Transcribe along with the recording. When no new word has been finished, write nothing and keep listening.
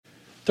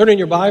Turn in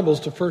your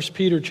Bibles to 1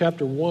 Peter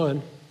chapter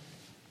 1.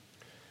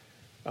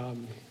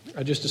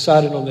 I just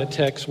decided on that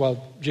text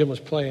while Jim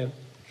was playing.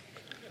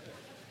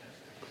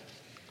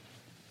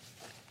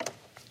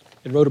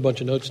 And wrote a bunch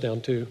of notes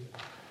down too.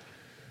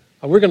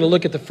 We're going to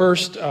look at the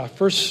first,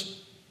 let's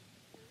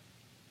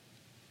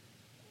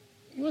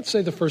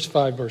say the first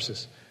 5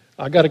 verses.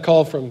 I got a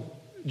call from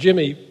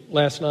Jimmy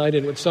last night,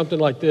 and it was something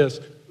like this.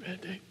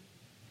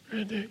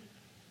 Randy,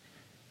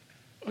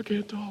 I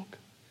can't talk.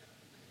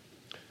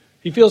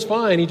 He feels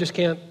fine, he just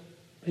can't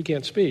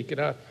speak. And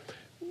I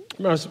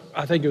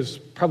think it was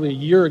probably a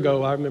year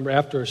ago, I remember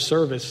after a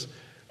service,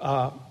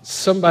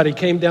 somebody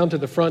came down to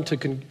the front to,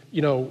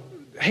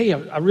 hey,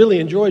 I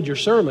really enjoyed your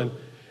sermon.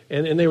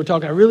 And they were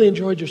talking, I really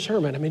enjoyed your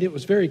sermon. I mean, it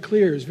was very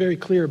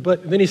clear.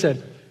 But then he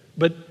said,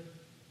 but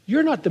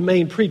you're not the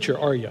main preacher,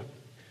 are you?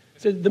 He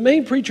said, the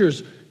main preacher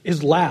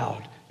is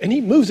loud, and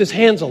he moves his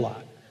hands a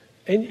lot.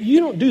 And you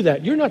don't do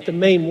that. You're not the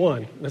main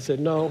one. And I said,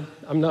 no,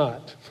 I'm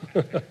not.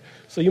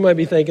 So you might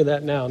be thinking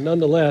that now.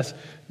 Nonetheless,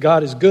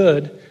 God is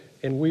good,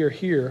 and we are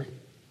here.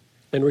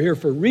 And we're here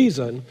for a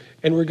reason.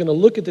 And we're going to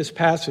look at this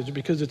passage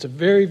because it's a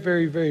very,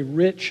 very, very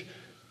rich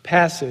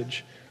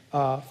passage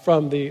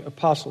from the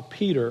Apostle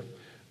Peter.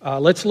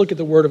 Let's look at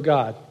the Word of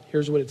God.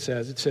 Here's what it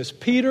says. It says,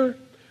 Peter,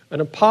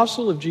 an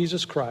apostle of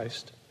Jesus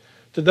Christ,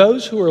 to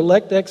those who are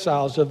elect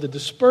exiles of the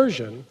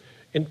dispersion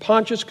in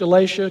Pontus,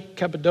 Galatia,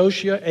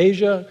 Cappadocia,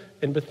 Asia,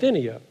 and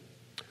Bithynia,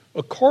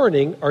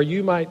 according, or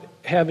you might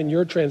have in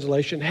your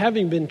translation,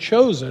 having been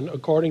chosen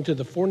according to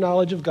the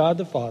foreknowledge of God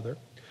the Father,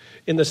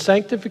 in the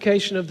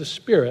sanctification of the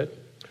Spirit,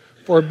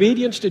 for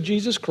obedience to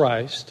Jesus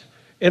Christ,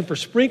 and for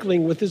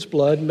sprinkling with His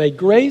blood, may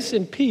grace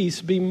and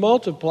peace be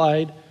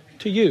multiplied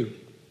to you.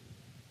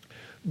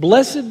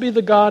 Blessed be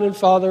the God and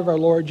Father of our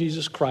Lord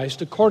Jesus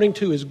Christ. According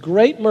to His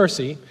great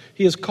mercy,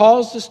 He has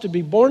caused us to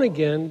be born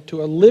again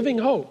to a living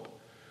hope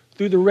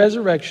through the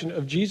resurrection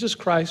of Jesus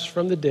Christ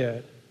from the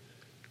dead,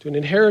 to an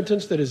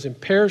inheritance that is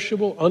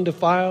imperishable,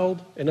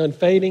 undefiled, and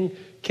unfading,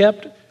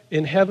 kept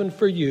in heaven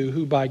for you,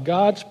 who by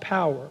God's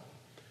power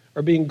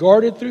are being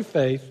guarded through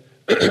faith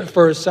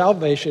for a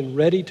salvation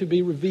ready to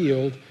be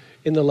revealed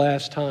in the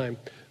last time.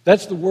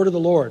 That's the word of the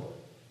Lord.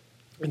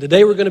 And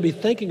today we're going to be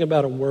thinking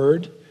about a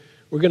word.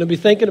 We're going to be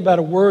thinking about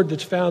a word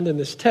that's found in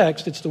this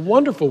text. It's the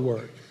wonderful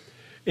word.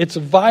 It's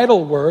a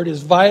vital word,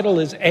 as vital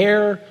as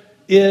air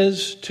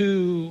is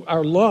to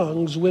our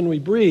lungs when we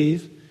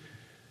breathe.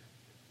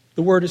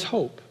 The word is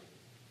hope.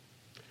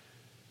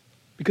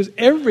 Because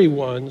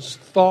everyone's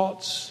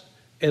thoughts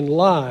and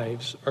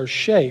lives are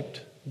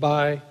shaped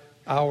by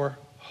our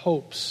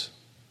hopes.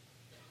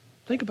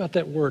 Think about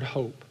that word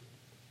hope.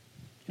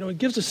 It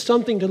gives us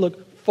something to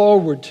look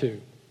forward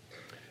to.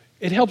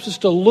 It helps us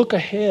to look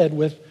ahead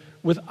with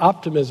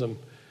optimism.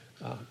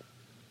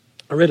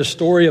 I read a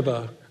story of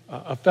a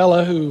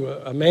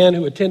man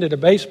who attended a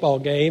baseball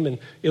game, and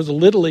it was a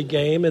Little League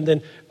game, and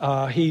then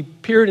he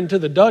peered into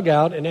the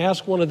dugout and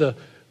asked one of the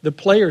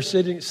players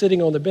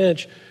sitting on the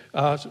bench,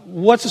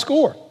 what's the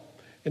score?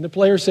 And the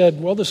player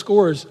said, well, the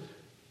score is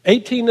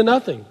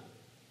 18-0,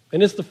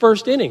 and it's the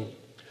first inning.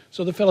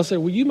 So the fellow said,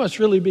 well, you must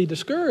really be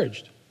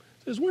discouraged.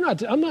 He says,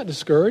 I'm not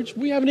discouraged.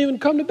 We haven't even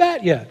come to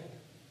bat yet.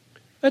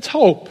 That's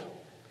hope.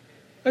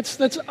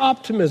 That's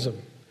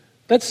optimism.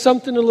 That's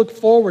something to look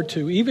forward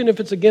to, even if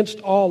it's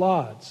against all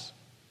odds.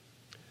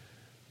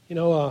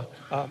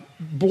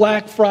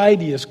 Black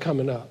Friday is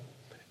coming up.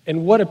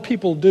 And what do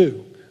people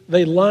do?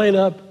 They line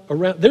up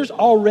around. There's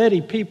already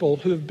people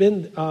who have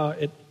been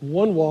at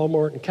one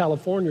Walmart in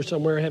California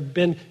somewhere, have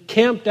been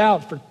camped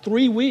out for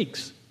 3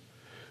 weeks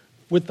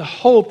with the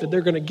hope that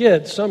they're going to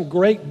get some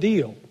great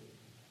deal,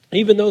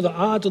 even though the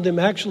odds of them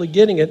actually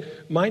getting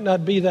it might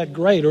not be that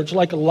great. Or it's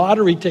like a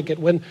lottery ticket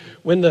when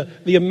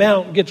the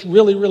amount gets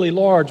really, really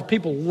large.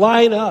 People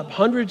line up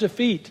hundreds of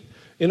feet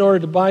in order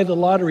to buy the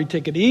lottery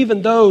ticket,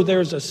 even though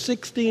there's a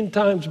 16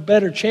 times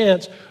better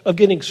chance of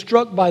getting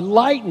struck by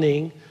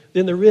lightning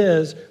than there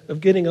is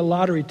of getting a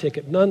lottery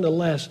ticket.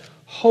 Nonetheless,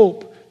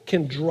 hope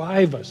can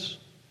drive us.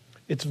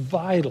 It's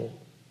vital.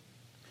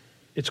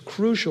 It's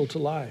crucial to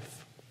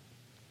life.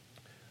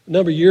 A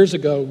number of years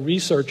ago,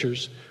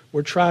 researchers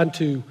were trying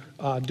to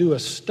do a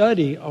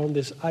study on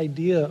this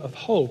idea of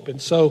hope. And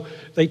so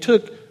they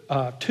took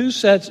 2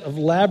 sets of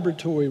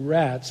laboratory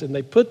rats and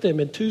they put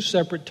them in 2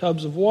 separate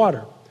tubs of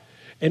water.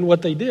 And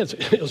what they did,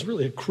 it was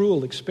really a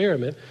cruel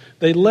experiment,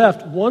 they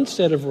left one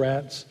set of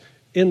rats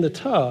in the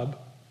tub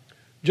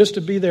just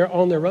to be there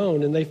on their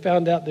own, and they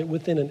found out that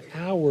within an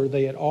hour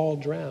they had all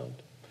drowned.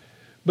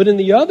 But in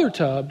the other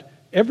tub,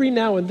 every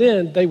now and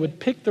then they would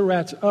pick the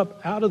rats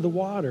up out of the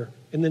water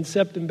and then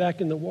set them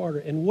back in the water.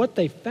 And what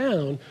they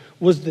found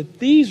was that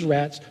these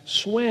rats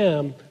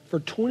swam for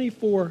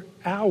 24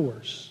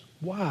 hours.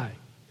 Why?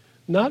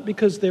 Not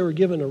because they were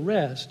given a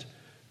rest,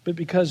 but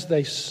because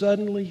they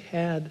suddenly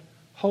had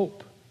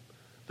hope.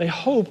 They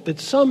hoped that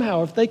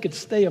somehow if they could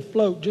stay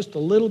afloat just a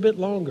little bit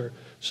longer,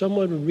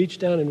 someone would reach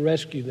down and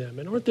rescue them.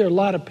 And aren't there a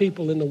lot of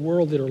people in the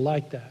world that are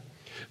like that?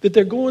 that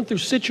they're going through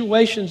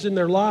situations in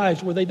their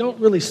lives where they don't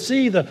really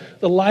see the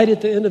light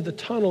at the end of the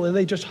tunnel, and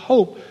they just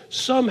hope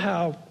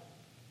somehow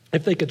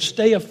if they could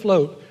stay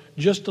afloat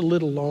just a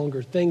little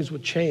longer, things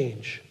would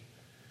change,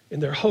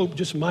 and their hope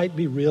just might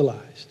be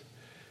realized.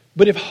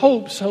 But if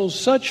hope holds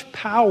such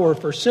power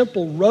for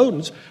simple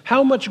rodents,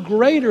 how much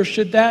greater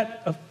should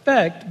that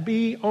effect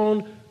be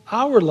on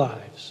our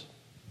lives?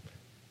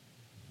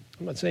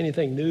 I'm not saying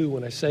anything new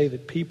when I say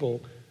that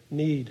people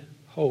need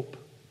hope.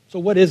 So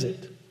what is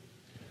it?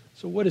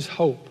 So what is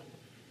hope?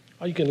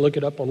 Well, you can look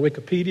it up on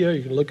Wikipedia,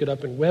 you can look it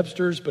up in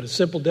Webster's, but a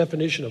simple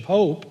definition of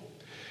hope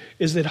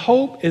is that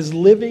hope is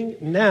living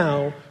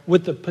now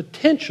with the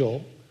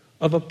potential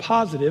of a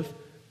positive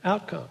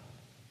outcome.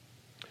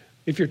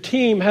 If your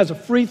team has a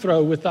free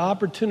throw with the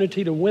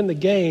opportunity to win the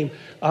game,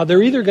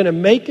 they're either going to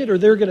make it or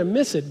they're going to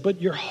miss it,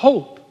 but your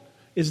hope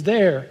is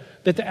there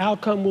that the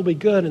outcome will be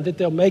good and that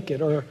they'll make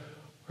it. Or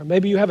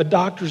maybe you have a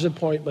doctor's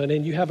appointment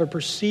and you have a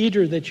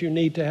procedure that you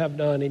need to have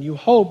done, and you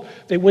hope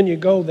that when you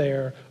go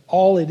there,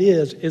 all it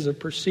is a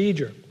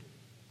procedure.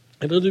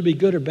 It'll either be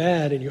good or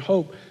bad, and you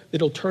hope that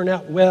it'll turn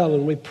out well,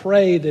 and we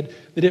pray that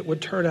it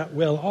would turn out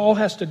well. All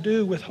has to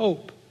do with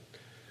hope.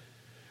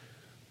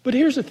 But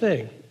here's the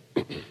thing.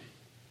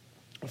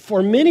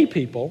 For many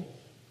people,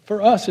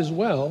 for us as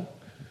well,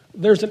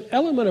 there's an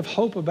element of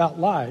hope about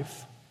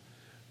life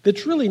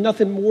that's really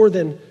nothing more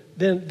than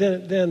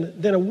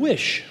a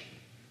wish.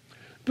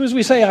 Because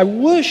we say, I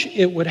wish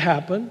it would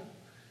happen.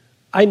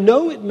 I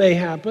know it may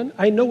happen.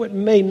 I know it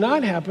may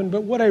not happen.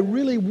 But what I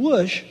really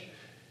wish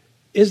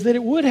is that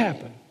it would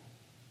happen.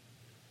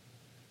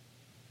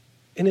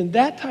 And in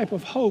that type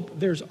of hope,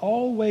 there's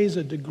always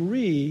a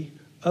degree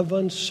of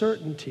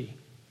uncertainty.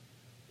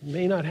 It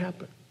may not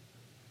happen,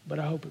 but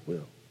I hope it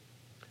will.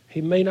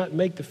 He may not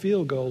make the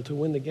field goal to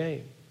win the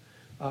game.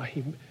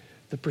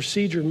 The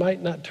procedure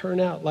might not turn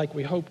out like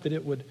we hope that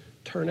it would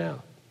turn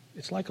out.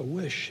 It's like a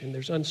wish, and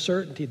there's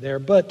uncertainty there.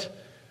 But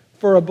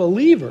for a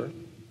believer,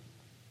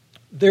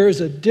 there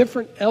is a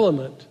different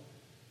element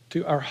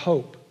to our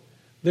hope.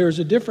 There is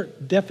a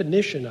different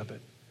definition of it.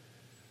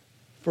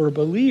 For a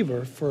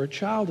believer, for a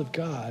child of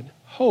God,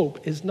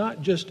 hope is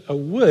not just a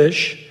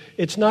wish.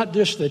 It's not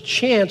just the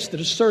chance that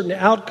a certain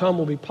outcome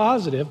will be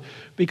positive.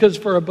 Because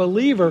for a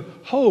believer,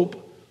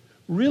 hope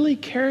really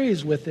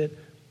carries with it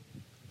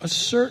a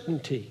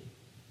certainty.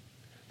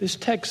 This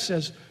text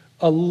says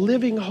a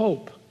living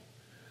hope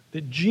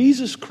that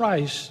Jesus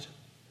Christ,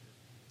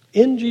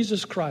 in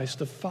Jesus Christ,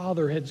 the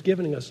Father has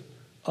given us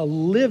a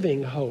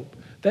living hope.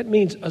 That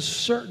means a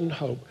certain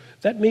hope.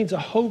 That means a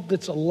hope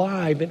that's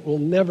alive and will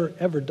never,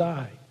 ever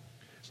die.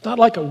 It's not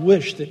like a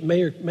wish that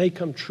may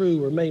come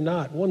true or may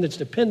not, one that's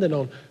dependent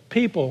on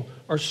people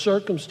or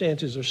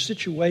circumstances or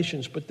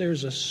situations, but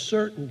there's a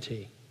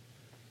certainty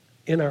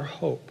in our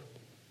hope.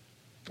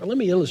 Now, let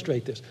me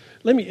illustrate this.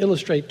 Let me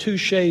illustrate two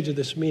shades of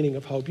this meaning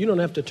of hope. You don't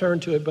have to turn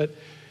to it, but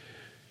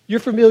you're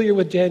familiar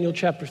with Daniel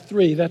chapter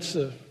 3. That's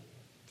the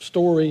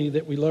story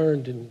that we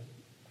learned in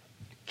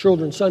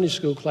children's Sunday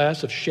school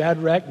class of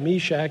Shadrach,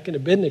 Meshach, and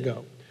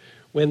Abednego.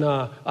 When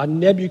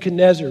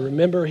Nebuchadnezzar,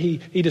 remember, he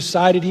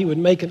decided he would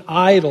make an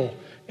idol,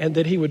 and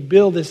that he would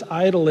build this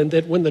idol, and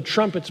that when the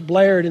trumpets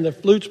blared and the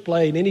flutes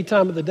played any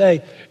time of the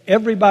day,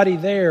 everybody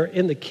there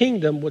in the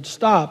kingdom would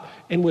stop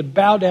and would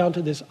bow down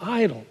to this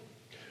idol.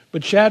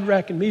 But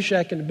Shadrach and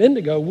Meshach and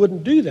Abednego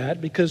wouldn't do that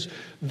because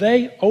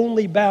they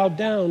only bowed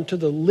down to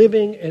the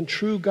living and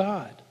true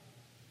God.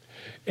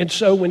 And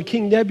so when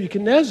King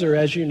Nebuchadnezzar,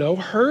 as you know,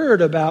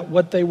 heard about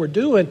what they were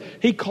doing,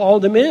 he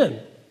called them in.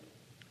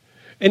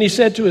 And he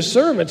said to his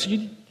servants,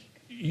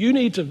 you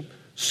need to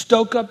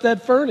stoke up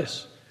that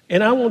furnace,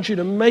 and I want you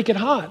to make it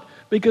hot,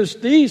 because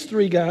these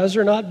three guys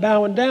are not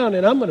bowing down,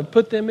 and I'm going to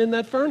put them in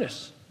that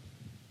furnace.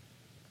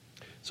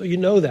 So you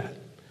know that.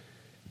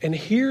 And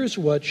here's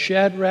what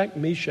Shadrach,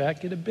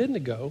 Meshach, and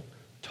Abednego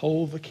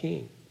told the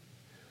king.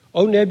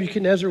 "O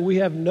Nebuchadnezzar, we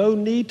have no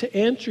need to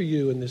answer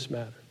you in this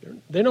matter."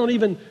 They don't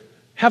even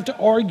have to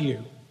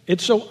argue.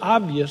 It's so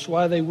obvious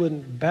why they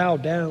wouldn't bow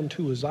down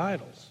to his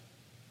idols.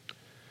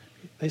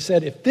 They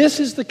said, if this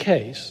is the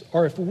case,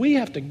 or if we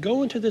have to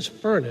go into this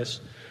furnace,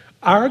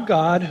 our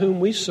God whom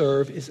we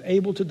serve is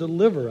able to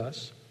deliver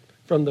us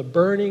from the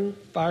burning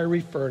fiery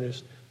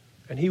furnace,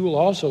 and he will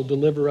also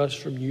deliver us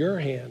from your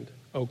hand,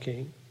 O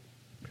king.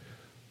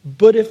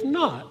 But if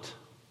not,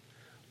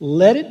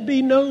 let it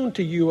be known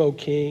to you, O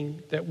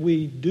king, that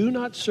we do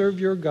not serve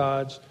your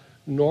gods,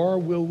 nor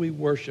will we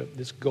worship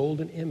this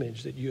golden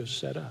image that you have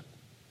set up.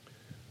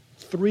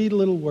 3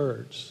 little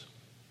words.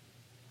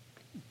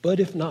 But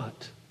if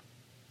not.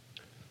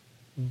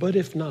 But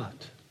if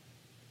not.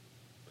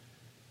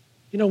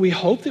 You know, we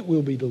hope that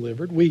we'll be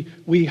delivered.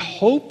 We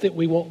hope that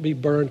we won't be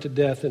burned to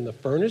death in the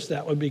furnace.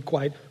 That would be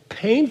quite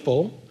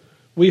painful.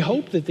 We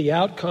hope that the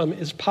outcome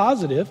is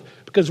positive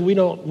because we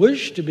don't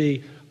wish to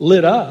be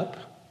lit up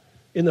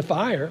in the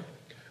fire.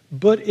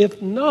 But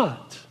if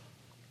not,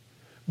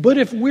 but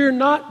if we're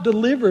not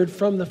delivered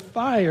from the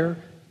fire,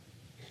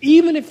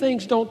 even if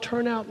things don't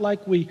turn out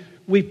like we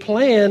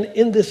plan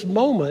in this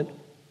moment,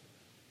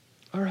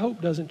 our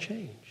hope doesn't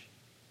change.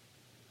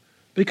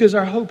 Because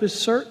our hope is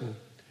certain.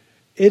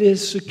 It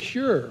is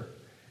secure.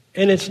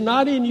 And it's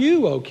not in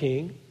you, O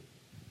King.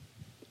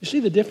 You see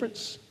the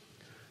difference?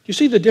 You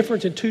see the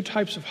difference in two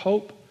types of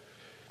hope?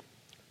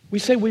 We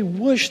say we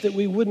wish that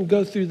we wouldn't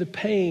go through the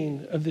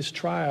pain of this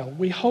trial.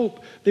 We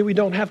hope that we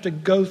don't have to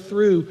go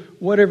through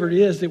whatever it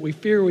is that we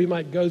fear we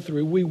might go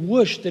through. We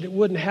wish that it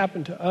wouldn't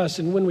happen to us.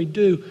 And when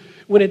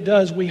it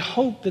does, we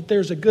hope that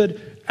there's a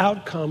good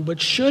outcome. But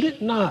should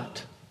it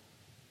not,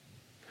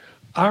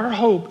 our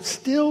hope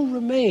still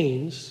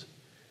remains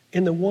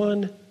in the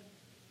one,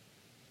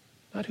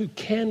 not who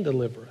can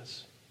deliver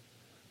us,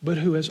 but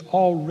who has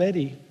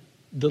already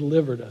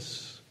delivered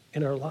us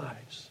in our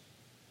lives,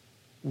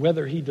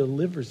 whether he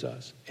delivers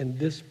us in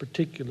this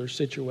particular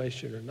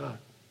situation or not.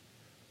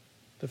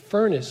 The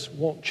furnace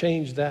won't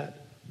change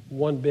that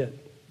one bit.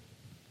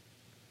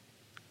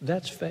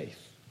 That's faith.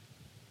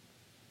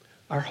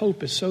 Our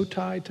hope is so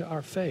tied to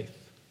our faith.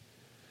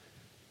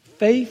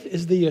 Faith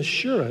is the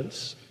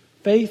assurance,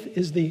 faith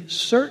is the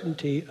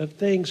certainty of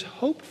things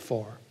hoped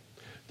for,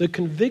 the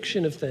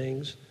conviction of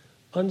things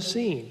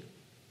unseen.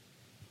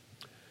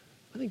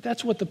 I think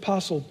that's what the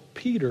Apostle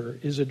Peter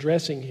is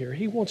addressing here.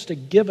 He wants to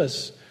give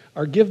us,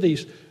 or give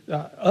these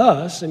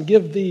us, and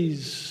give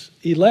these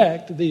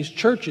elect, these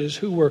churches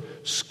who were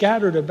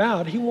scattered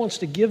about, he wants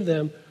to give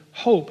them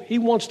hope. He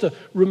wants to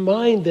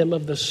remind them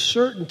of the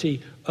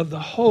certainty of the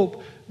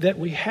hope that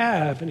we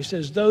have. And he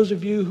says, those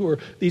of you who are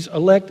these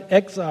elect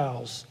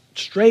exiles,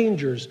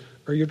 strangers,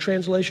 or your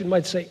translation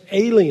might say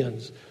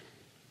aliens,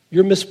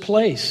 you're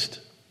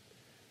misplaced.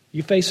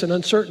 You face an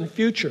uncertain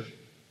future,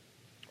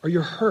 or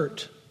you're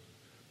hurt,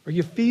 or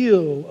you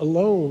feel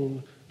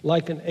alone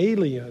like an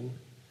alien.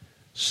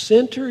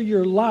 Center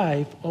your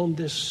life on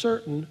this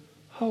certain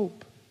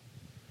hope,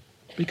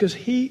 because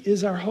he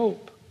is our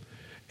hope.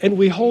 And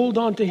we hold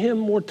on to him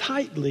more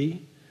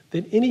tightly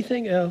than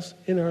anything else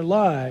in our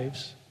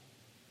lives,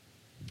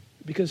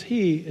 because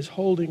he is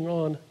holding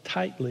on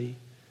tightly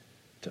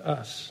to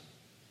us.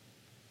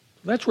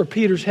 That's where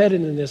Peter's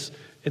headed in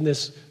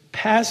this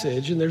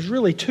passage, and there's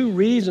really two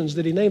reasons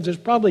that he names. There's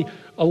probably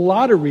a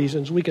lot of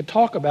reasons we could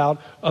talk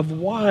about of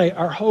why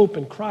our hope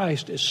in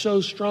Christ is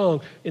so strong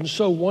and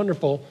so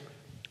wonderful.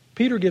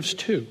 Peter gives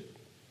two.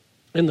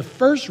 And the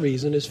first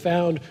reason is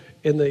found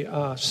in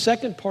the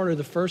second part of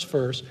the first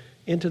verse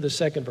into the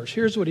second verse.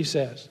 Here's what he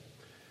says.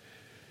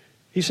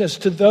 He says,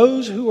 to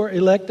those who are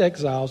elect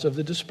exiles of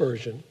the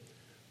dispersion,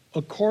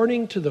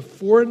 according to the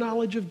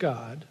foreknowledge of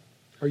God,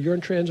 or your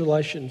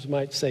translations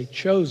might say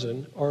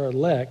chosen or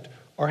elect,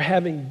 or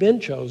having been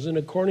chosen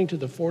according to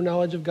the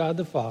foreknowledge of God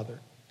the Father,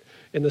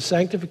 in the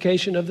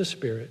sanctification of the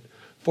Spirit,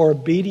 for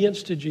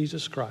obedience to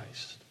Jesus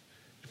Christ,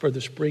 for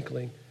the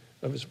sprinkling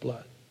of his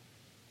blood.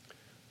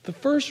 The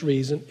first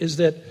reason is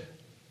that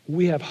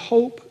we have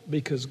hope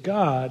because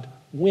God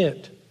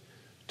went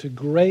to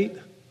great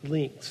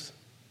lengths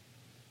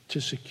to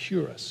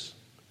secure us,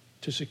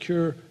 to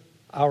secure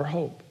our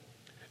hope.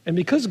 And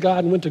because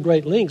God went to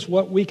great lengths,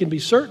 what we can be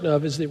certain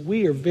of is that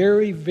we are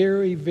very,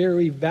 very,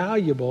 very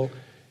valuable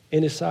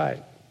in his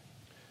sight.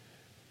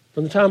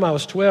 From the time I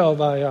was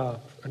 12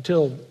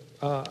 until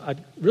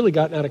I'd really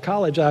gotten out of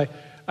college, I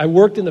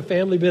worked in the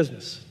family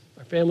business.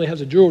 Our family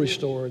has a jewelry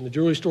store, and the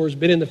jewelry store has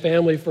been in the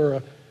family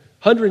for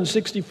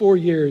 164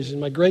 years.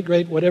 And my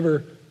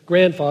great-whatever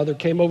grandfather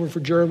came over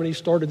from Germany,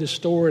 started this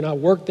store, and I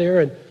worked there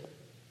and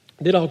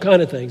did all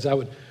kind of things. I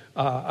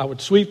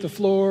would sweep the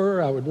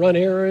floor, I would run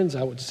errands,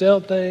 I would sell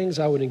things,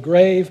 I would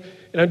engrave,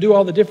 and I'd do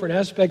all the different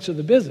aspects of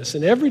the business.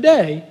 And every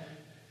day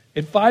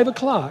at 5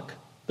 o'clock,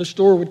 the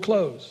store would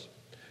close,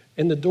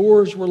 and the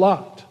doors were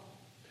locked.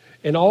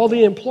 And all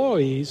the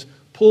employees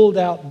pulled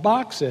out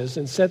boxes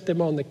and set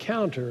them on the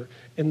counter,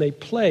 and they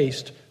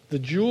placed the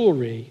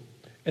jewelry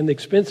and the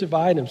expensive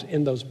items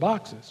in those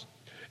boxes.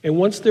 And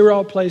once they were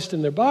all placed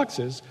in their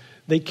boxes,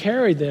 they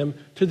carried them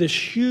to this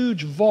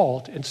huge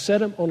vault and set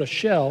them on a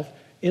shelf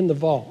in the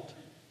vault.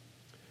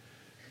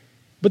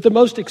 But the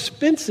most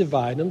expensive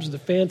items, the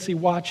fancy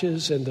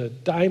watches and the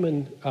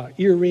diamond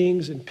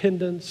earrings and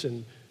pendants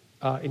and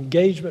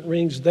engagement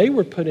rings, they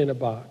were put in a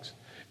box.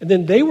 And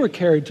then they were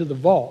carried to the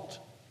vault.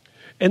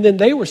 And then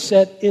they were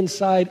set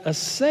inside a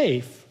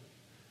safe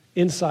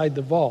inside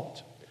the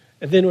vault.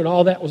 And then when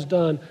all that was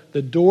done,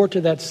 the door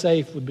to that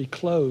safe would be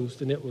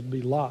closed and it would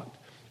be locked.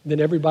 And then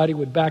everybody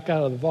would back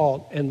out of the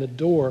vault, and the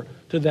door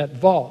to that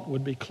vault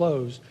would be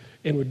closed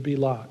and would be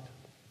locked.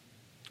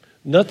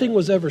 Nothing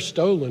was ever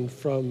stolen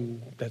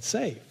from that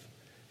safe.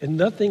 And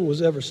nothing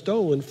was ever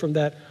stolen from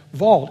that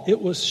vault.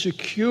 It was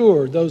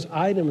secure. Those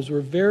items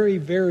were very,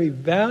 very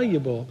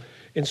valuable.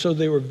 And so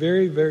they were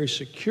very, very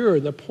secure.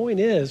 And the point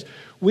is,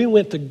 we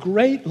went to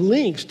great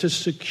lengths to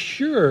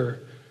secure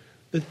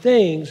the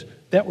things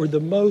that were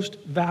the most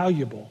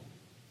valuable.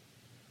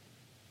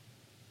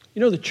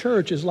 You know, the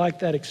church is like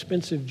that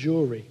expensive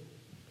jewelry.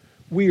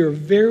 We are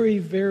very,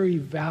 very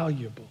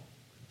valuable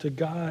to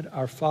God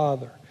our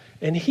Father.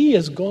 And he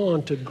has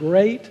gone to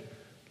great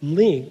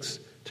lengths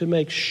to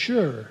make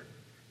sure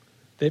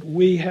that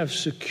we have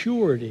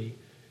security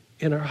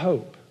in our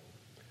hope.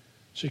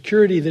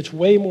 Security that's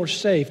way more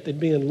safe than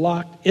being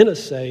locked in a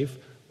safe,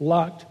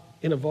 locked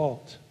in a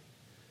vault.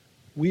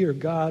 We are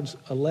God's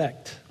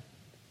elect.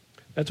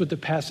 That's what the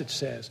passage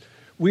says.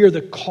 We are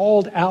the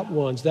called out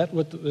ones. That's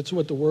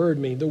what the word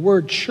means. The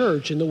word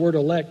church and the word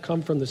elect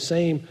come from the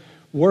same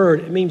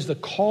word. It means the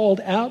called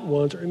out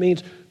ones, or it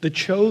means the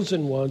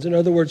chosen ones. In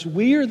other words,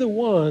 we are the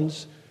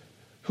ones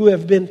who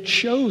have been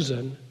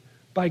chosen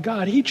by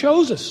God. He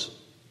chose us.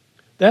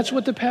 That's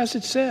what the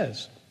passage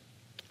says.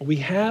 We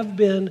have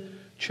been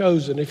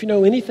chosen. If you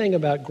know anything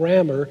about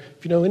grammar,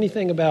 if you know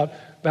anything about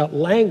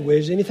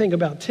language, anything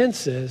about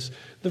tenses,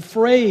 the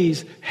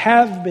phrase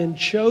have been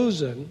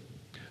chosen,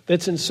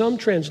 that's in some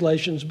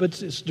translations,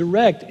 but it's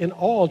direct in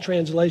all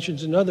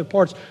translations in other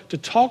parts, to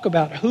talk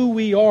about who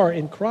we are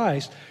in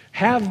Christ,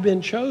 have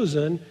been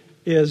chosen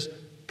is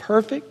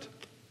perfect,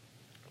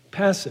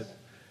 passive.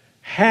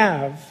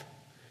 Have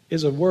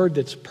is a word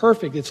that's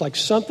perfect. It's like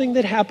something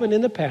that happened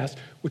in the past.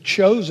 We're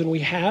chosen. We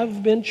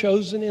have been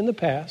chosen in the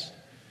past.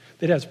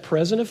 That has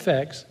present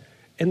effects.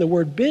 And the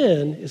word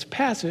been is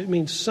passive. It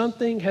means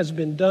something has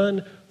been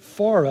done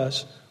for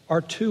us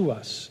or to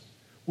us.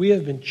 We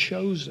have been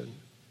chosen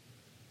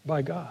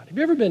by God. Have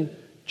you ever been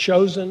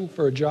chosen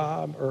for a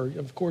job? Or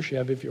of course you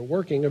have if you're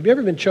working. Have you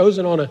ever been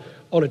chosen on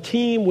a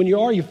team? When you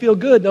are, you feel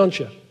good, don't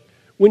you?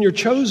 When you're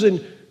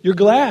chosen, you're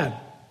glad.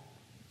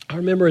 I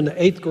remember in the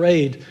 8th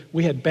grade,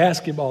 we had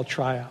basketball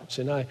tryouts,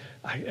 and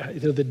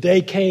the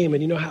day came,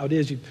 and you know how it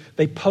is.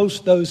 They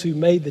post those who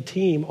made the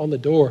team on the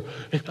door,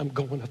 and I'm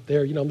going up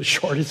there. I'm the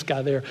shortest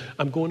guy there.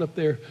 I'm going up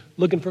there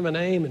looking for my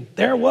name, and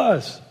there it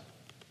was.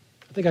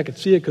 I think I could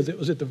see it because it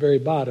was at the very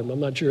bottom. I'm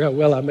not sure how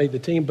well I made the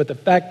team, but the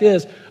fact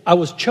is, I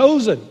was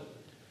chosen,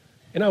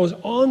 and I was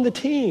on the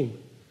team,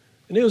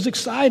 and it was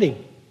exciting.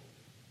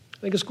 I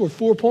think I scored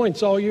 4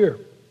 points all year,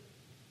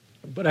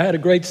 but I had a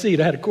great seat.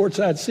 I had a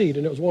courtside seat,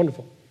 and it was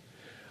wonderful.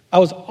 I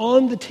was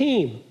on the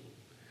team,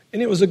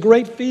 and it was a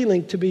great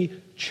feeling to be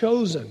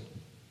chosen.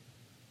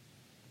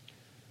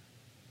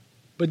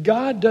 But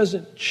God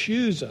doesn't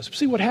choose us.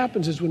 See, what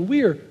happens is when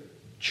we are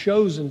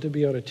chosen to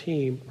be on a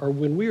team, or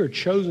when we are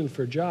chosen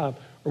for a job,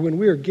 or when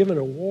we are given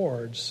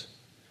awards,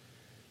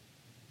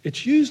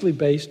 it's usually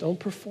based on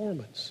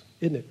performance,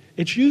 isn't it?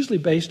 It's usually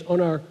based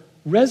on our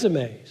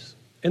resumes,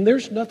 and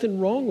there's nothing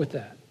wrong with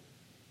that.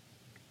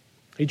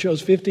 He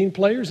chose 15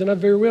 players, and I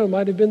very well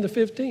might have been the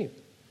 15th.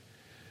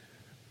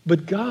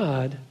 But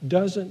God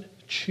doesn't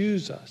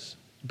choose us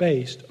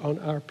based on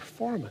our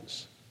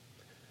performance.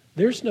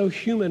 There's no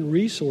human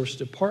resource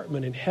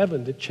department in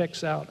heaven that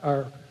checks out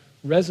our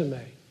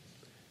resume.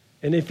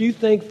 And if you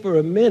think for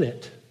a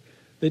minute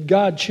that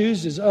God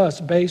chooses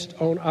us based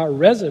on our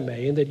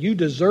resume and that you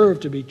deserve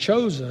to be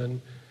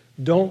chosen,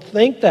 don't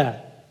think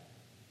that.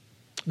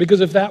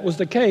 Because if that was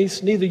the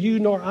case, neither you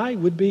nor I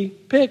would be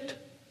picked.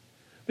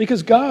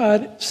 Because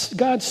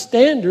God's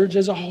standards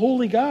as a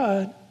holy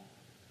God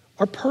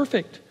are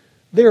perfect.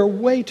 They're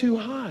way too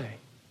high.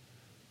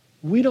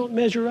 We don't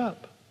measure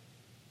up.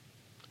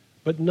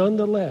 But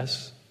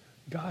nonetheless,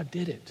 God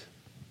did it.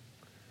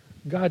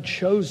 God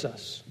chose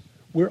us.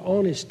 We're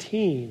on His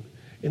team.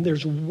 And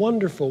there's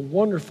wonderful,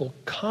 wonderful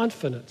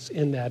confidence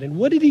in that. And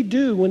what did He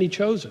do when He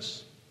chose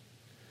us?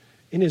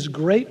 In His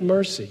great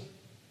mercy,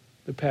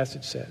 the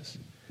passage says,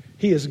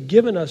 He has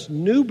given us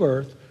new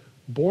birth,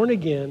 born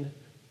again,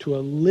 to a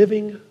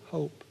living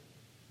hope.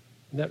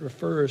 And that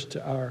refers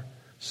to our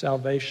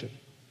salvation.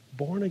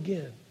 Born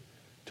again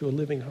to a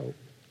living hope.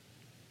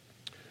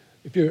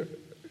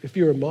 If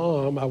you're a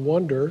mom, I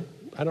wonder,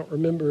 I don't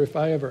remember if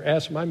I ever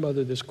asked my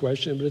mother this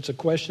question, but it's a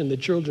question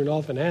that children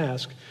often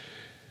ask.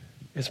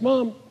 It's,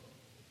 Mom,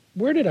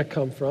 where did I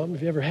come from?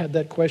 Have you ever had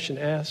that question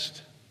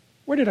asked?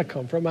 Where did I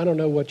come from? I don't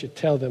know what you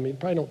tell them. You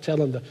probably don't tell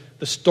them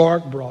the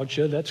Stark brought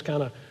you. That's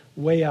kind of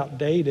way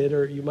outdated.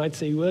 Or you might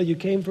say, well, you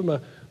came from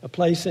a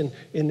place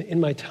in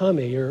my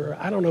tummy, or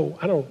I don't know.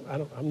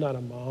 I'm not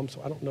a mom,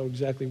 so I don't know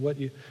exactly what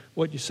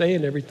you say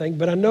and everything.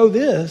 But I know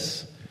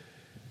this: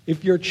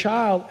 if your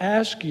child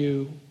asks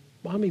you,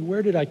 "Mommy,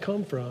 where did I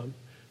come from?"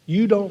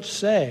 you don't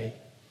say,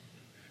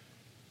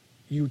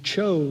 "You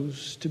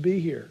chose to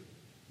be here."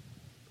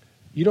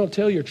 You don't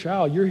tell your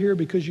child, "You're here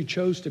because you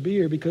chose to be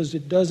here," because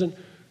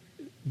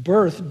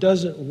birth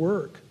doesn't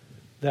work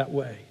that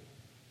way.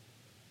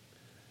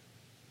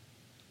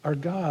 Our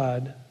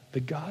God, the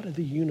God of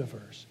the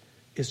universe,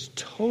 is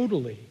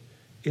totally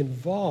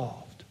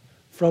involved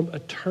from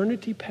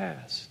eternity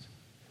past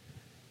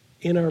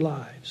in our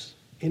lives.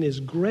 In His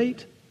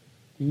great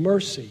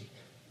mercy,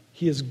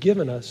 He has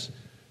given us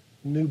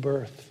new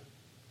birth.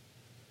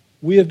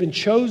 We have been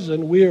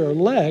chosen, we are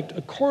elect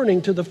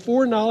according to the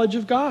foreknowledge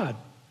of God.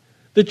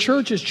 The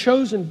church is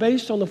chosen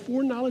based on the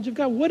foreknowledge of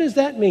God. What does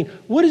that mean?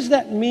 What does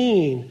that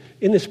mean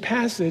in this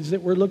passage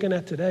that we're looking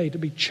at today, to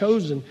be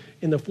chosen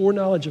in the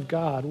foreknowledge of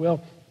God?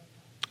 Well,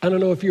 I don't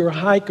know if you're a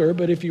hiker,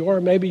 but if you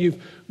are, maybe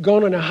you've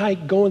gone on a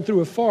hike going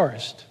through a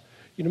forest.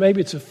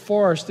 Maybe it's a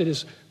forest that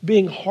is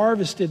being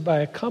harvested by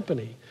a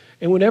company.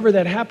 And whenever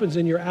that happens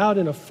and you're out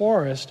in a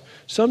forest,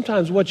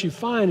 sometimes what you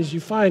find is you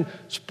find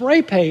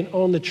spray paint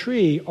on the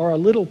tree or a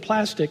little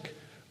plastic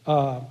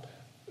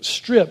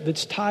strip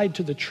that's tied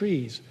to the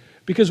trees.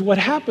 Because what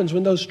happens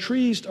when those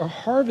trees are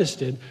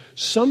harvested,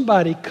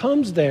 somebody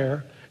comes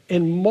there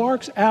and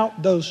marks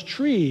out those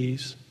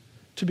trees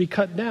to be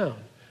cut down.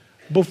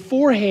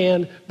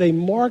 Beforehand, they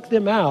mark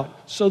them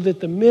out so that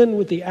the men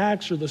with the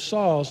axe or the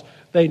saws,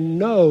 they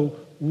know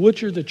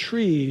which are the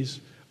trees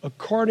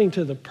according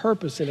to the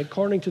purpose and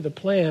according to the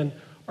plan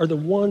are the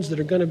ones that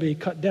are going to be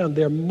cut down.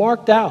 They're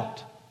marked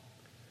out.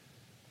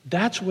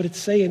 That's what it's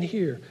saying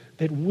here,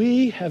 that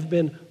we have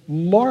been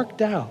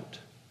marked out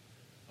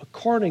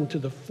according to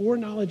the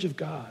foreknowledge of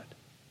God.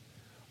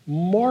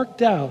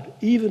 Marked out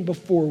even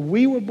before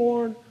we were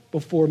born,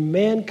 before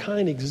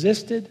mankind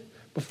existed,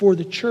 before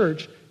the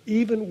church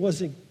even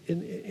was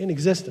in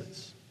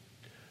existence.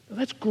 Now,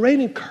 that's great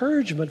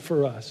encouragement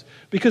for us,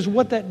 because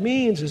what that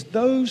means is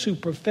those who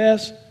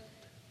profess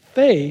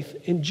faith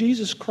in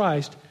Jesus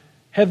Christ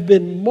have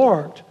been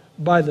marked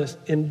by the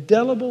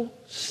indelible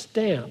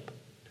stamp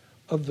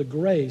of the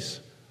grace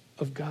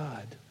of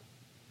God.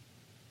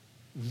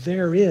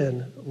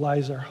 Therein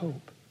lies our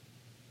hope.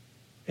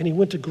 And he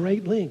went to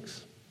great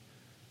lengths.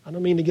 I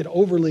don't mean to get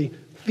overly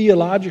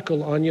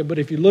theological on you, but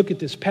if you look at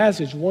this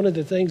passage, one of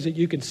the things that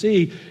you can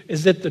see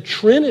is that the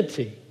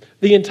Trinity,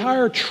 the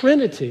entire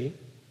Trinity,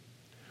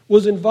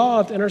 was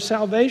involved in our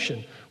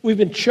salvation. We've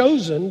been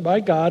chosen by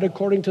God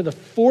according to the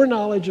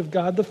foreknowledge of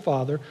God the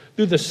Father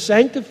through the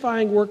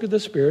sanctifying work of the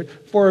Spirit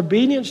for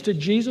obedience to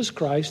Jesus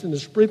Christ and the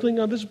sprinkling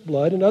of His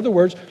blood. In other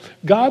words,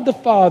 God the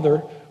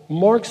Father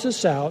marks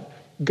us out.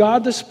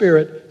 God the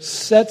Spirit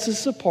sets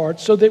us apart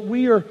so that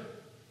we are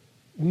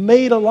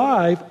made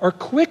alive or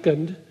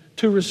quickened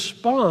to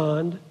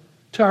respond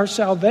to our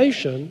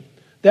salvation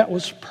that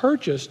was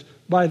purchased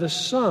by the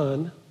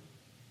Son,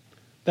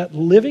 that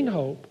living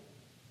hope,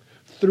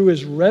 through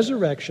His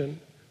resurrection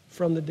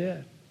from the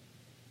dead.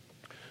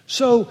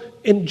 So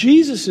in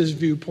Jesus'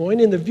 viewpoint,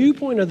 in the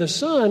viewpoint of the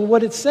Son,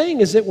 what it's saying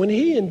is that when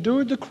He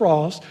endured the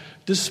cross,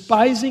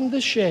 despising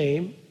the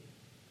shame,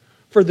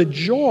 for the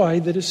joy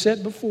that is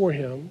set before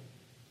Him,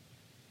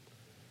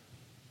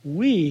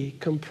 we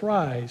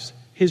comprise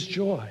His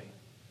joy.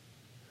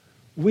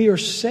 We are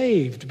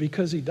saved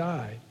because He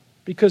died,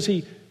 because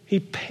He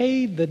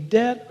paid the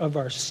debt of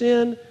our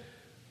sin.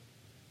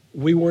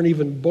 We weren't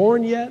even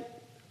born yet.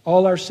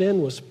 All our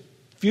sin was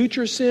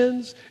future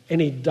sins,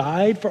 and He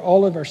died for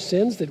all of our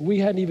sins that we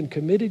hadn't even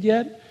committed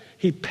yet.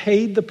 He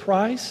paid the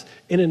price,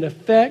 and in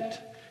effect,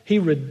 He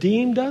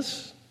redeemed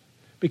us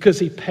because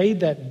He paid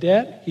that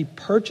debt. He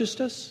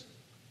purchased us.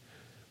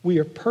 We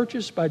are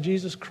purchased by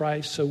Jesus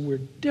Christ, so we're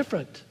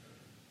different.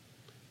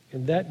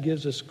 And that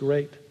gives us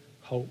great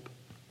hope.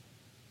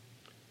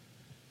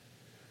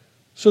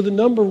 So the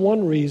number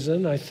one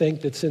reason I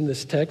think that's in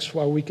this text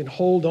why we can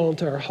hold on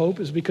to our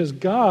hope is because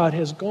God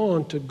has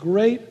gone to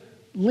great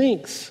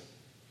lengths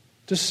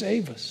to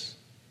save us.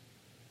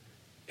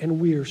 And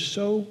we are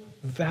so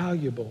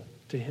valuable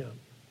to Him.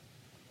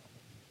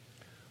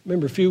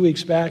 Remember a few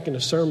weeks back in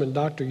a sermon,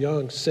 Dr.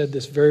 Young said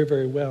this very,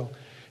 very well.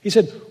 He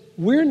said,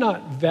 we're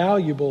not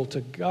valuable to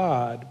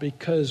God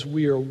because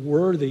we are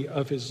worthy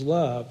of His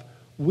love.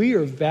 We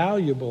are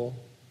valuable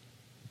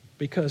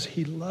because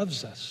He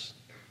loves us.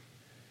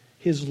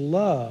 His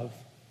love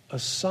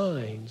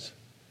assigns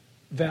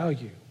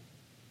value.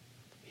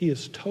 He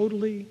is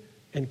totally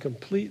and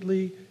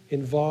completely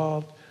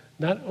involved,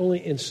 not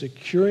only in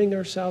securing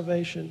our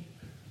salvation,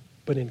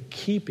 but in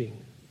keeping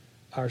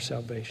our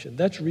salvation.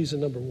 That's reason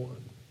number one.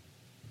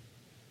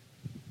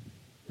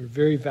 We're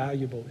very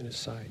valuable in His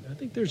sight. I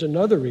think there's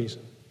another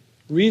reason.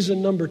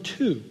 Reason number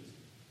two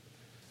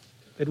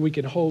that we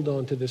can hold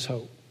on to this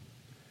hope.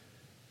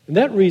 And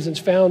that reason's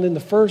found in the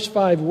first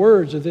 5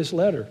 words of this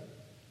letter.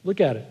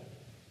 Look at it.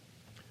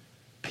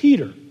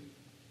 Peter,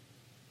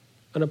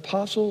 an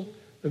apostle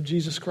of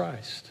Jesus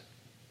Christ.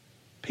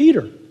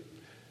 Peter.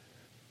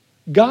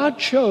 God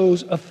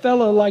chose a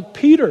fellow like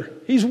Peter.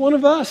 He's one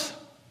of us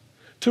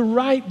to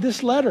write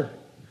this letter.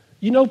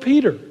 You know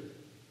Peter.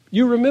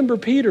 You remember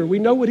Peter. We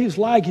know what he's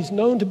like. He's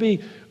known to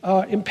be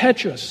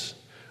impetuous.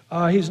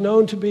 He's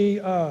known to be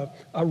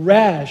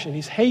rash, and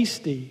he's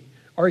hasty.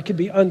 Or he could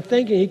be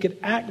unthinking. He could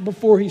act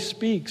before he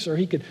speaks, or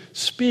he could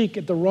speak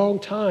at the wrong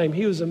time.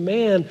 He was a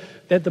man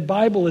that the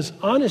Bible is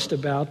honest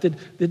about,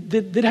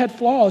 that had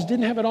flaws,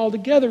 didn't have it all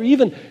together,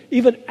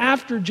 even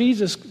after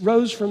Jesus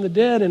rose from the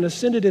dead and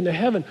ascended into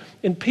heaven.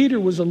 And Peter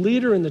was a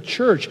leader in the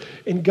church.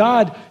 And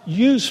God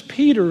used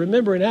Peter,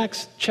 remember in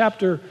Acts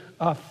chapter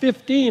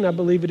 15, I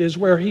believe it is,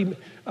 where he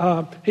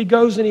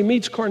goes and he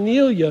meets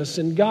Cornelius,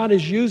 and God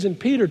is using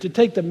Peter to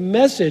take the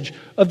message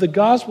of the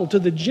gospel to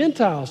the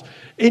Gentiles.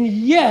 And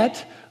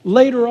yet,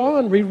 later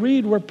on, we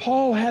read where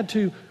Paul had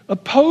to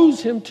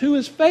oppose him to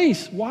his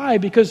face. Why?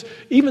 Because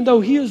even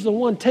though he is the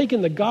one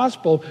taking the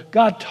gospel,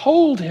 God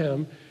told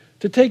him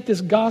to take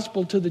this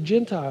gospel to the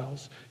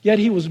Gentiles. Yet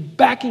he was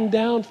backing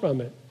down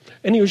from it.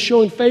 And he was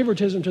showing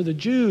favoritism to the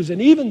Jews.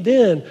 And even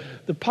then,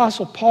 the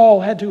Apostle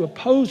Paul had to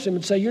oppose him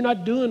and say, you're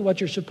not doing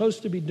what you're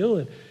supposed to be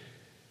doing.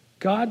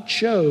 God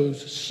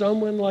chose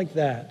someone like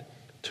that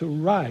to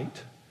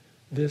write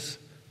this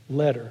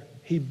letter.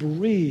 He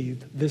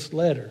breathed this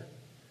letter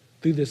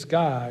through this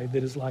guy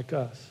that is like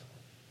us.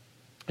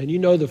 And you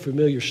know the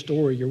familiar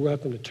story. You're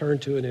welcome to turn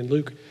to it in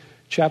Luke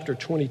chapter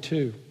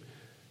 22.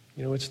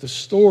 You know, it's the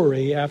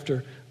story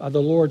after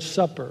the Lord's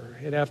Supper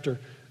and after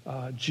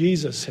all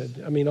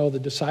the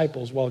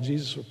disciples, while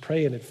Jesus was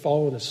praying, had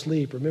fallen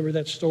asleep. Remember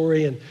that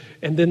story?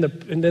 And then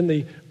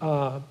the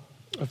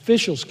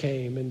officials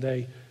came and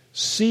they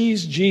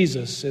seized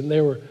Jesus and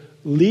they were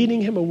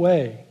leading him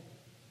away.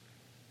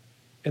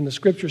 And the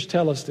scriptures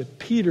tell us that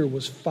Peter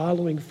was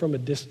following from a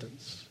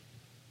distance,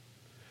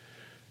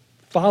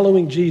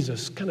 following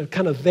Jesus, kind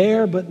of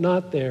there but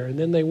not there. And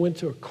then they went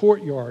to a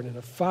courtyard and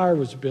a fire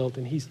was built,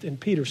 and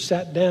Peter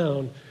sat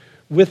down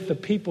with the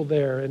people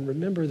there. And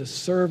remember, the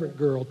servant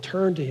girl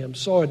turned to him,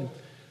 saw him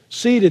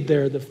seated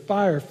there, the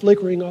fire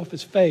flickering off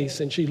his face,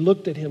 and she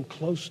looked at him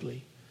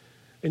closely.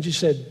 And she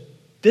said,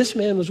 "This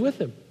man was with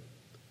him."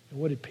 And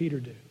what did Peter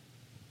do?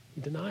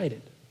 He denied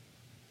it.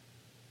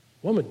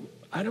 "Woman,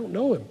 I don't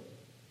know him."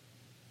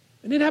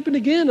 And it happened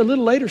again. A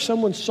little later,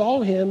 someone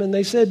saw him and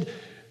they said,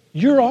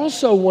 "You're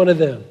also one of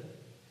them."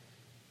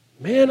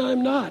 "Man,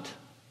 I'm not."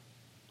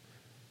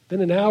 Then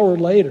an hour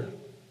later,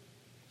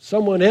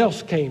 someone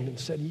else came and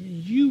said,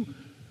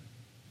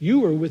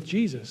 You are with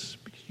Jesus.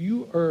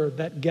 You are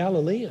that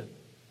Galilean."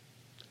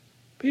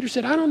 Peter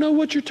said, "I don't know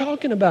what you're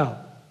talking about."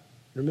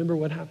 Remember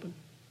what happened?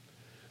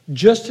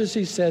 Just as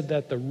he said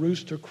that, the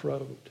rooster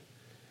crowed.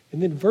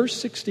 And then verse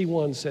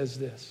 61 says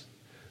this: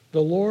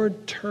 "The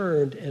Lord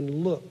turned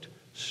and looked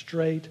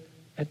straight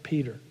at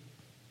Peter.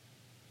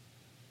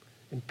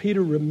 And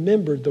Peter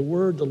remembered the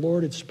word the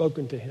Lord had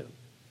spoken to him.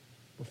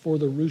 Before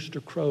the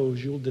rooster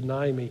crows, you'll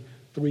deny me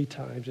 3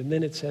 times. And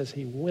then it says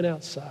he went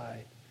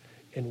outside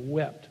and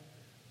wept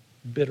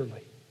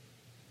bitterly.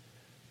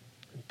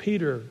 And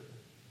Peter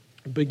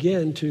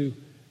began to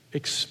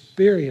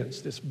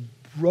experience this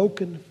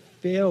broken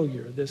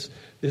failure, this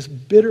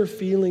bitter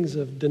feelings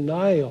of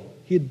denial.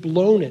 He had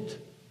blown it.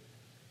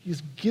 He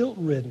was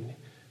guilt-ridden.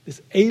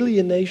 This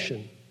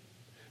alienation.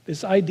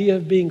 This idea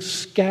of being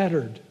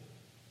scattered.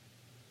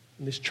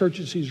 And these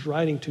churches he's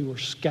writing to are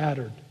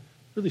scattered.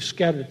 Really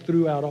scattered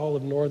throughout all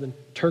of northern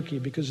Turkey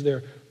because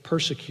they're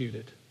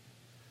persecuted.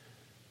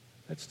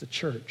 That's the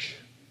church.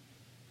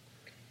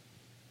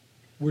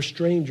 We're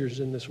strangers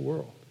in this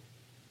world.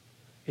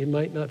 It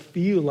might not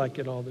feel like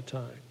it all the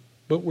time,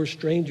 but we're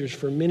strangers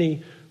for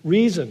many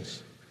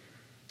reasons.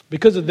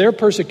 Because of their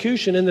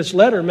persecution in this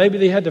letter, maybe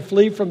they had to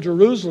flee from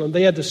Jerusalem.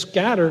 They had to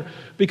scatter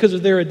because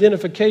of their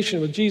identification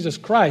with Jesus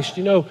Christ.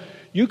 You know,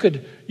 you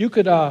could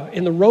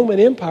in the Roman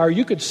Empire,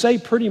 you could say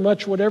pretty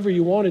much whatever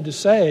you wanted to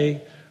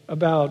say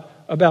about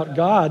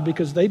God,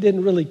 because they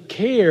didn't really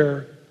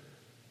care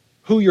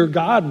who your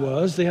God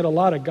was. They had a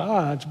lot of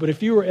gods. But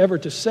if you were ever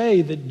to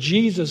say that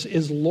Jesus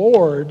is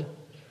Lord,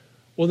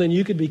 well, then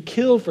you could be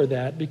killed for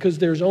that, because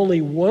there's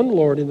only one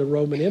Lord in the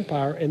Roman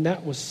Empire, and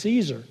that was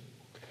Caesar.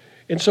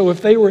 And so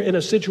if they were in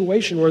a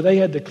situation where they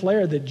had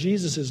declared that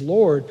Jesus is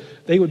Lord,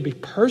 they would be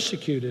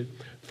persecuted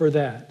for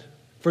that,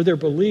 for their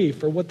belief,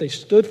 for what they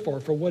stood for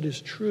what is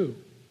true.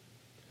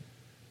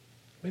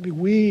 Maybe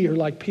we are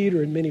like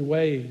Peter in many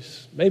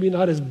ways, maybe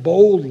not as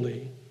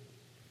boldly,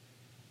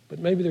 but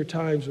maybe there are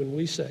times when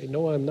we say,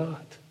 "No, I'm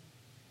not.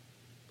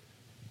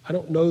 I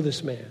don't know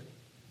this man."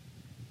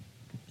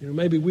 You know,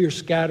 maybe we are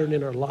scattered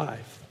in our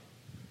life,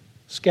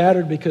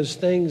 scattered because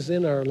things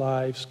in our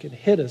lives can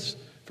hit us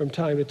from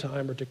time to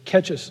time, or to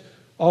catch us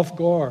off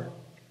guard.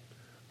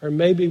 Or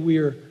maybe we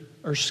are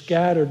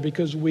scattered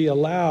because we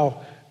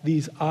allow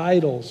these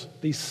idols,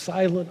 these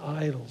silent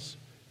idols,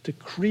 to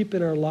creep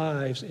in our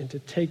lives and to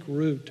take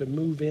root, to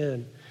move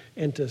in,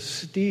 and to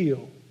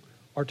steal,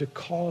 or to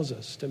cause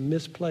us to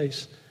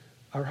misplace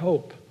our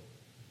hope.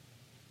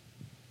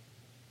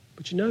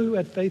 But you know who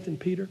had faith in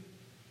Peter?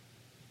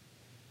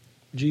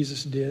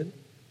 Jesus did.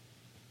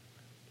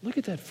 Look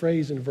at that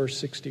phrase in verse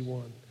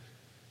 61.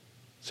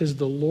 It says,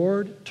 "The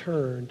Lord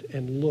turned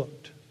and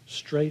looked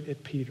straight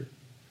at Peter."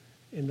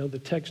 And though the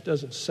text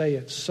doesn't say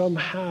it,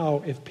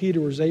 somehow if Peter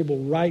was able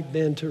right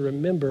then to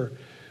remember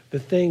the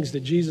things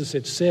that Jesus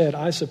had said,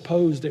 I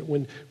suppose that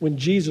when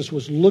Jesus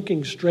was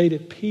looking straight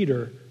at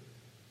Peter,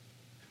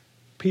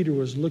 Peter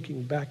was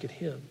looking back at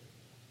him.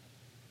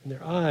 And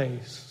their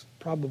eyes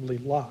probably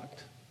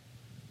locked.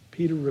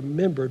 Peter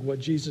remembered what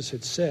Jesus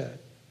had said.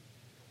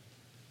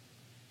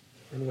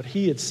 And what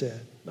he had said.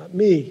 Not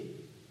me.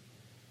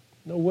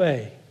 No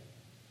way.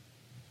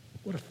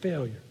 What a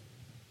failure.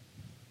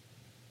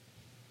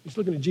 He's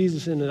looking at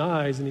Jesus in the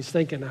eyes and he's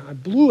thinking, I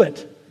blew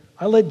it.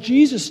 I let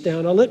Jesus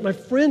down. I let my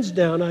friends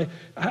down.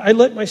 I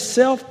let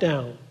myself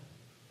down.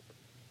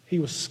 He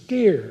was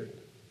scared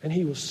and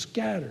he was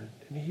scattered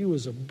and he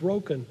was a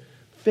broken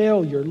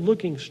failure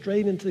looking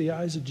straight into the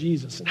eyes of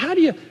Jesus. And how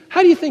do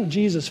you think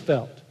Jesus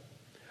felt?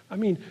 I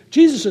mean,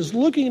 Jesus is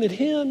looking at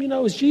him,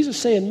 is Jesus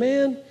saying,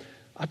 "Man,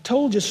 I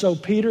told you so,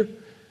 Peter.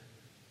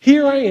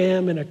 Here I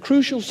am in a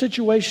crucial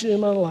situation in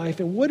my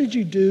life, and what did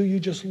you do? You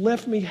just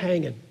left me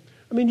hanging.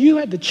 I mean, you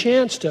had the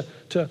chance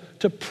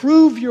to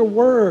prove your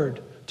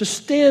word, to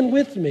stand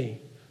with me,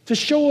 to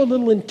show a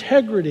little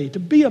integrity, to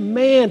be a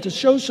man, to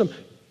show some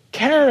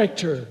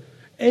character,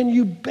 and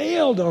you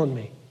bailed on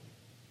me.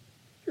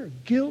 You're a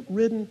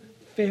guilt-ridden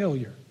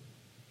failure.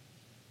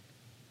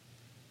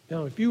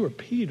 Now, if you were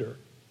Peter,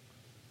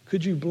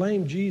 could you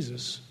blame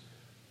Jesus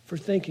for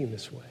thinking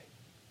this way?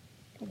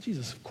 Well,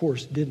 Jesus, of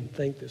course, didn't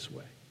think this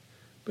way.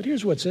 But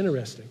here's what's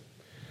interesting.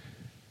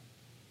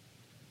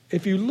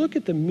 If you look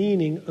at the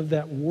meaning of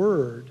that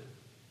word,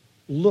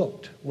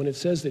 looked, when it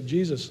says that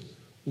Jesus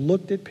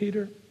looked at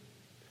Peter,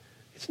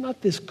 it's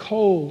not this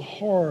cold,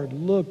 hard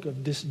look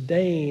of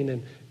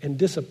disdain and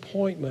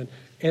disappointment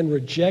and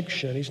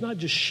rejection. He's not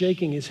just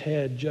shaking his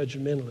head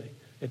judgmentally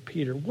at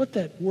Peter. What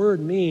that word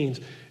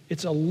means,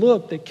 it's a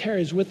look that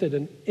carries with it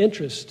an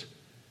interest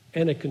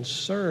and a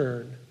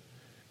concern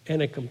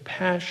and a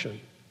compassion.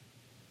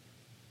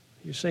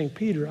 You're saying,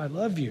 Peter, I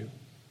love you.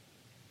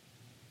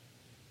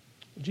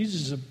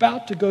 Jesus is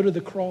about to go to the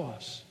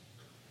cross.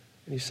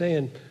 And he's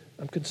saying,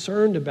 I'm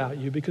concerned about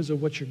you because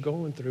of what you're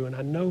going through, and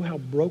I know how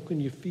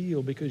broken you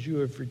feel because you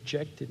have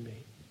rejected me.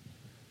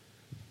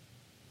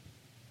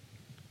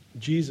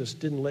 Jesus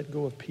didn't let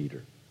go of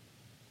Peter.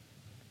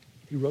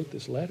 He wrote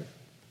this letter.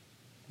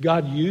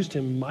 God used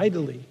him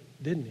mightily,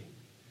 didn't he?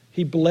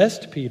 He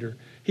blessed Peter.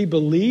 He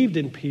believed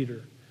in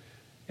Peter.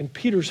 And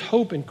Peter's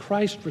hope in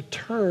Christ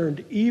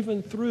returned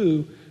even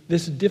through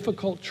this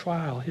difficult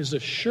trial. His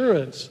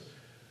assurance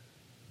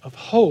of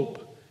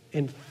hope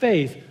and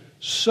faith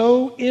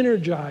so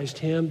energized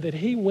him that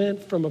he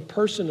went from a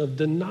person of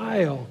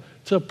denial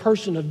to a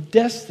person of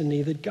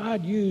destiny that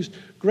God used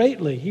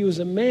greatly. He was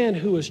a man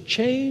who was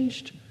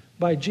changed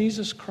by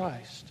Jesus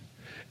Christ.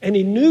 And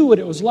he knew what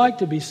it was like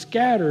to be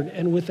scattered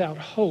and without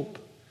hope,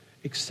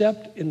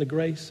 except in the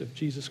grace of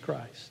Jesus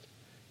Christ.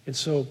 And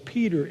so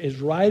Peter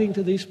is writing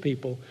to these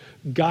people,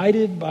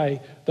 guided by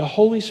the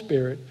Holy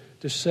Spirit,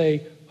 to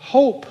say,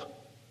 hope.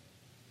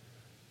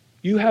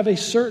 You have a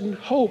certain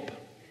hope.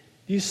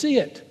 You see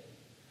it.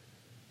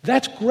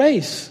 That's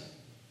grace.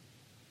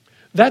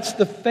 That's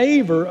the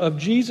favor of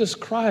Jesus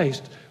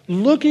Christ,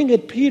 looking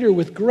at Peter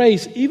with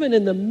grace, even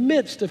in the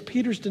midst of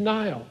Peter's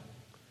denial.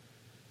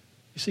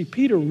 You see,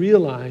 Peter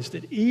realized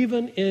that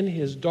even in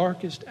his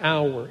darkest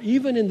hour,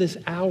 even in this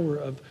hour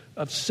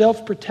of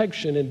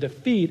self-protection and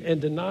defeat and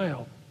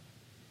denial,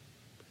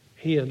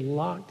 he had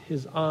locked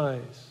his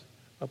eyes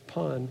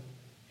upon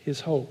his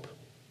hope.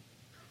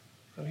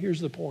 Now, here's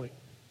the point.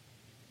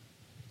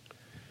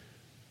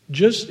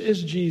 Just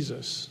as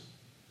Jesus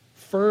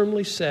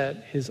firmly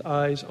set his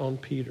eyes on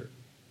Peter,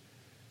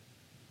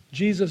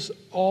 Jesus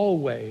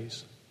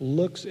always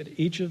looks at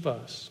each of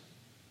us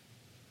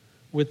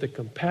with the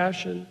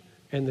compassion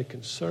and the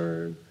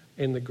concern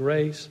and the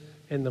grace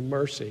and the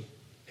mercy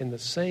in the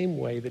same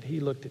way that he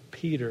looked at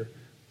Peter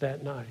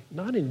that night.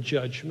 Not in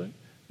judgment,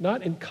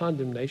 not in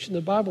condemnation.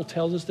 The Bible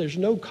tells us there's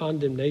no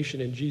condemnation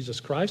in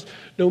Jesus Christ,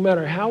 no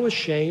matter how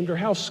ashamed or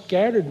how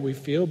scattered we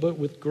feel, but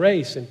with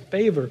grace and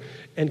favor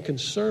and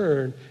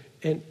concern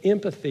and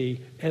empathy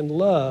and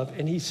love.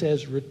 And he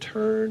says,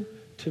 return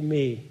to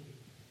me.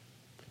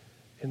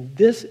 And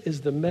this is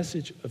the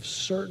message of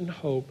certain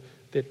hope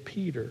that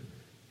Peter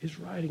is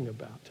writing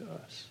about to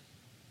us.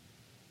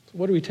 So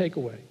what do we take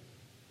away?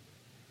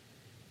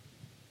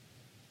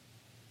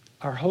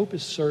 Our hope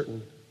is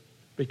certain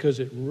because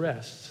it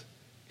rests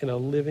in a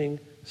living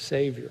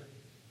Savior.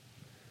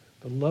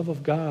 The love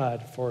of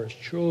God for his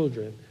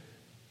children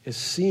is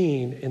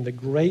seen in the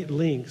great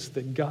lengths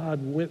that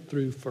God went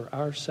through for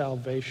our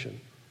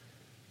salvation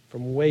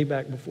from way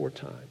back before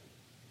time.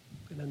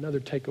 And another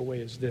takeaway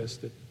is this,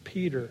 that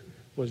Peter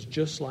was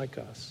just like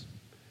us.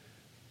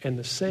 And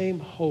the same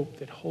hope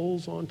that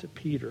holds on to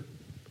Peter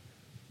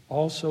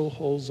also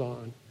holds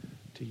on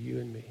to you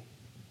and me.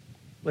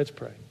 Let's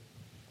pray.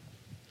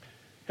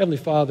 Heavenly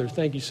Father,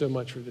 thank you so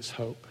much for this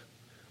hope.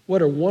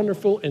 What a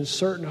wonderful and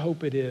certain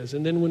hope it is.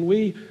 And then when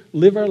we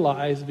live our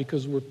lives,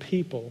 because we're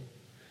people,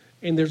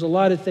 and there's a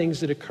lot of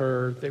things that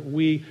occur that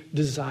we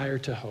desire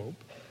to hope,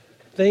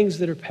 things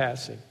that are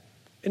passing.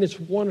 And it's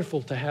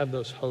wonderful to have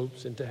those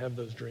hopes and to have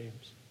those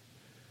dreams.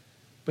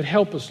 But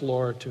help us,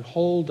 Lord, to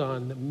hold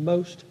on the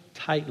most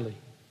tightly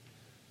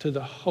to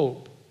the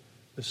hope,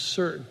 the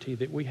certainty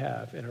that we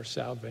have in our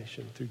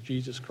salvation through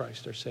Jesus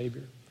Christ, our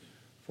Savior.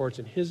 For it's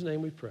in his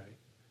name we pray.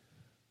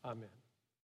 Amen.